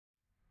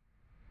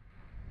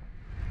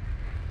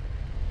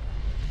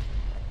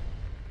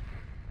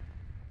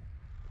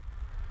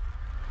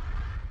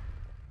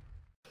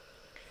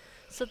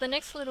So the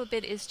next little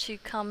bit is to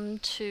come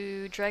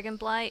to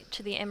Dragonblight,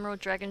 to the Emerald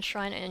Dragon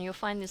Shrine, and you'll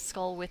find this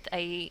skull with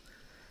a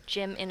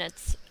gem in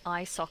its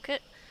eye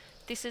socket.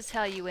 This is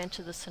how you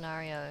enter the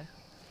scenario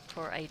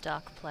for a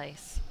dark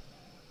place.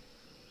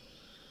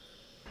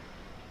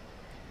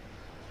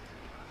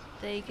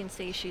 There you can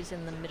see she's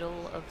in the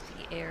middle of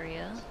the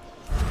area.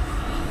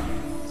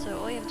 So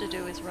all you have to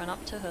do is run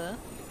up to her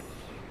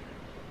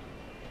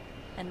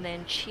and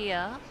then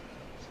cheer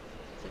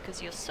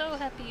because you're so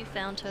happy you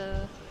found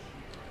her.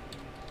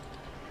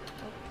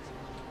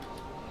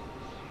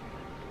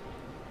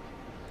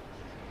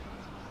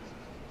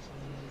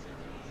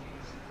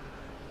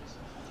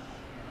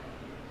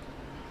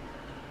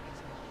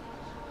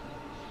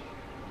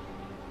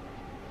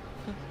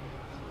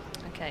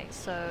 Okay,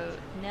 so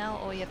now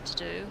all you have to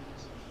do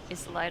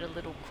is light a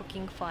little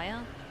cooking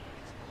fire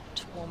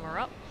to warm her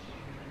up.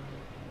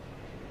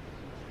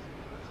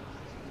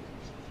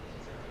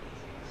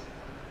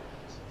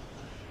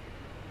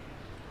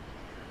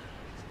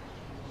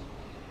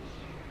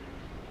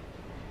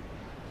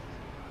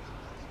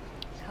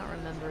 Can't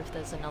remember if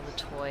there's another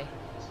toy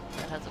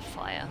that has a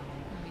fire.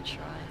 Let me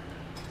try.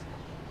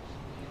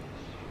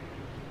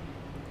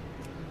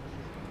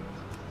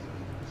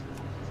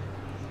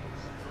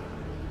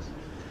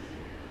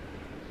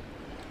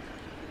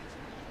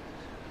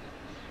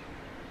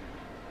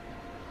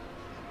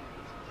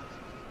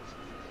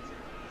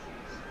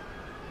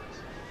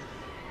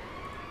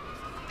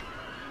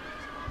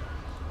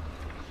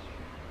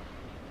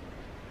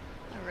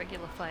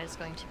 Regular fire is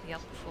going to be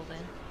up before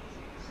then.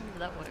 Maybe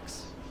that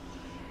works.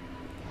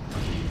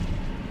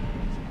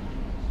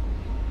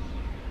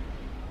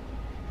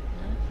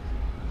 No?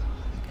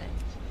 Okay.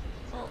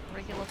 Well,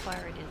 regular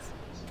fire it is.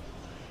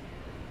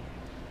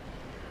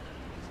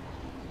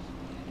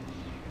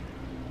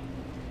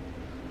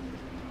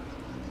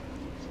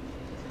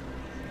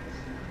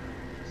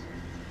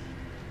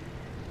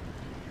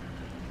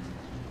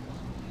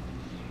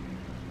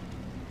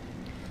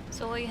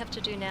 So all you have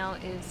to do now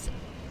is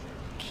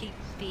keep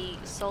the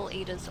soul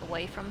eaters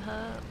away from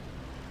her,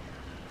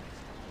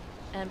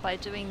 and by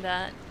doing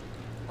that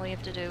all you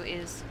have to do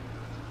is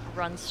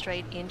run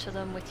straight into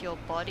them with your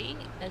body.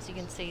 As you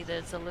can see,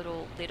 there's a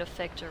little lit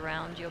effect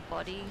around your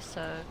body,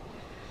 so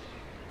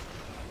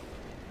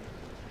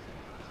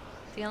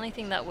the only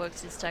thing that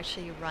works is to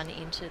actually run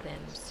into them,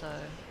 so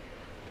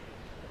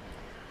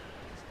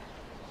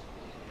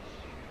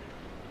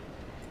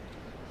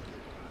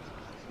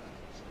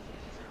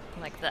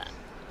like that.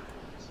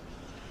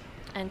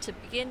 And to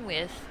begin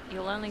with,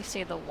 you'll only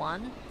see the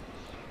one,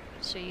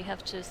 so you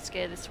have to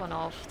scare this one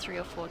off 3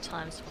 or 4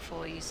 times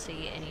before you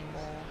see any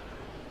more.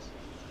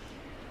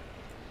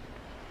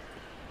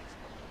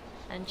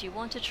 And you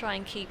want to try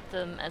and keep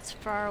them as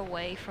far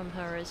away from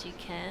her as you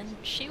can.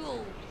 She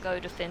will go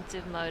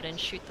defensive mode and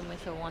shoot them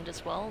with her wand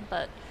as well,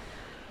 but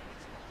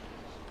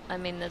I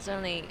mean there's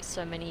only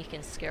so many you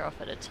can scare off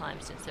at a time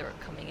since they're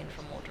coming in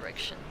from all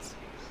directions.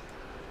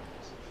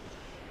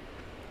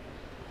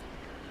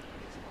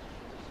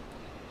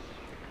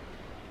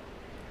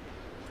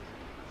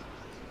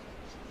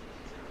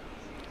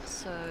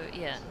 So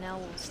yeah, now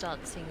we'll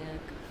start seeing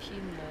a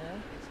few more.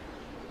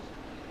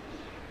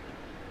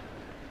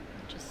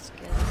 Just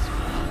scare this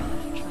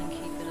one, try and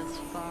keep it as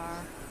far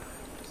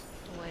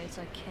away as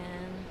I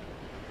can.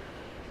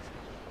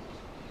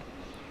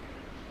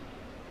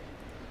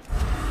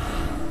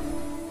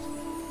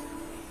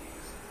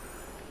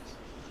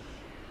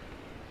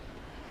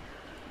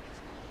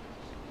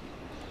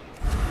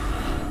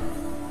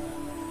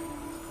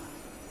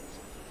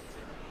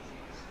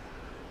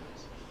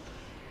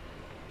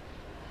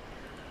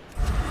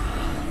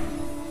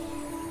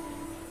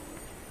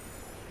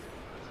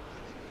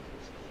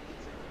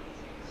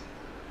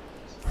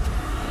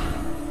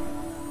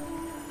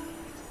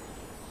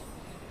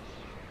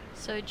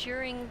 So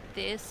during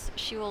this,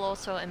 she will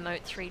also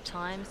emote 3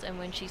 times, and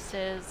when she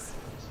says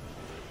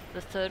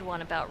the third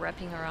one about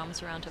wrapping her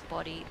arms around her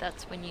body,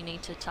 that's when you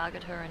need to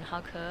target her and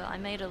hug her. I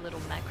made a little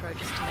macro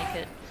just to make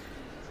it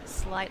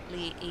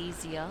slightly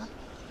easier.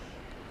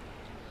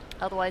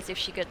 Otherwise, if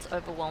she gets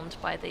overwhelmed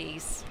by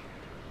these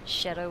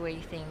shadowy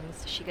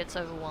things, she gets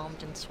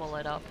overwhelmed and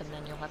swallowed up, and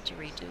then you'll have to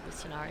redo the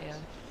scenario.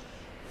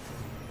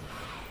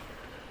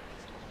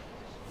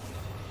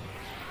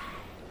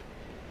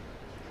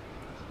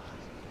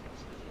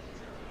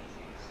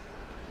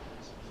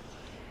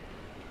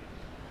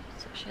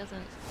 She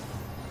hasn't.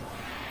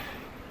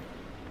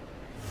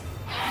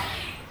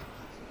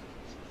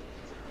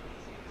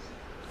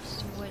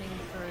 Still waiting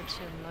for her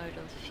to emote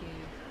a few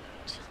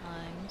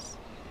times.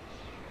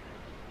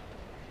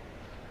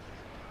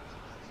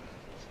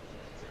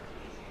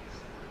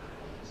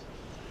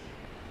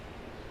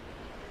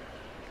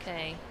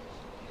 Okay.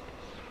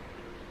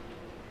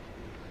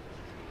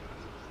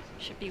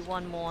 Should be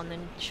one more and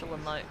then she'll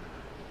emote.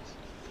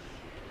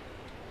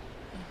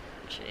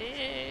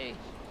 Gee.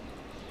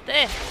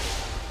 There!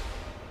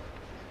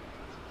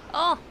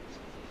 Oh!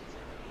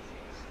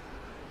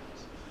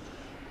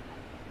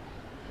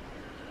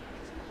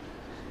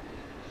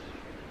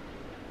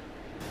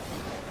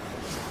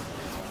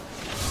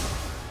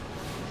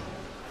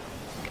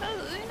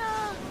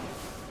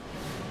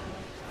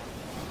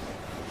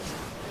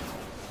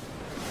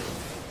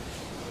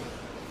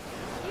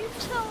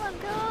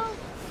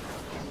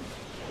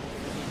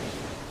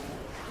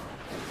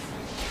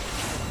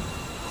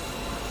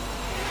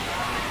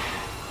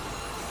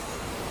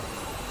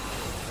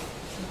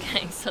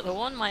 So the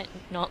wand might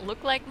not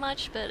look like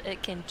much, but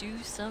it can do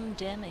some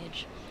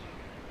damage.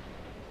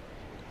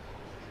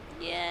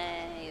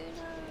 Yay,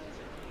 Uuna!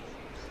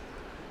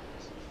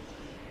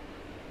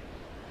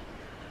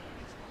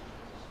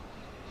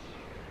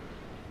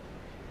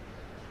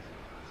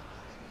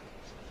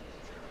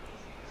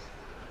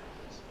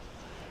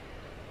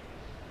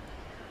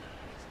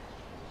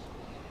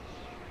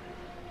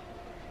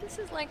 This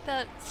is like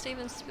that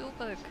Steven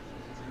Spielberg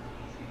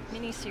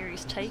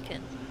miniseries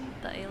Taken,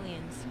 the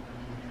aliens.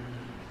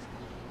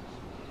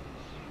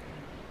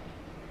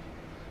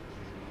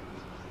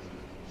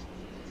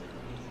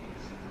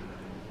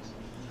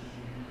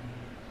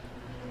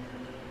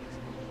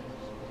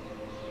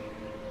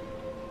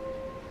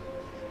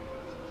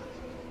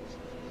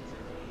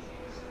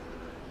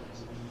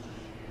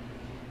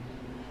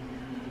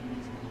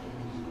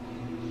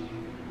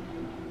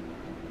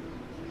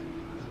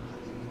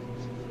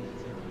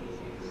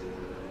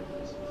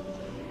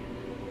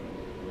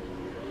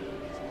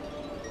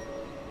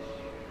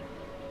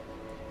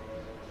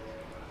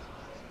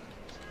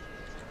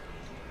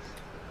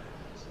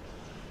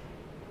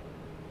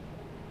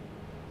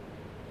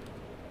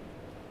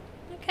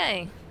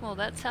 Okay, well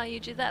that's how you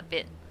do that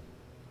bit.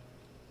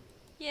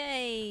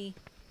 Yay!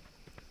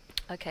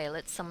 Okay,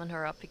 let's summon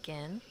her up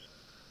again.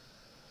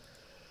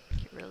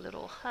 Give her a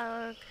little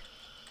hug.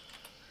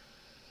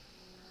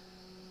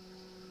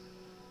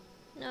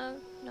 No,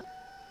 no.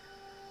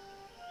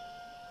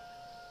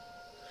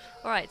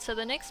 Alright, so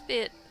the next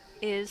bit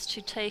is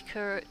to take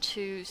her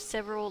to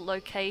several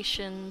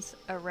locations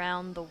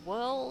around the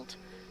world.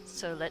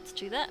 So let's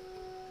do that.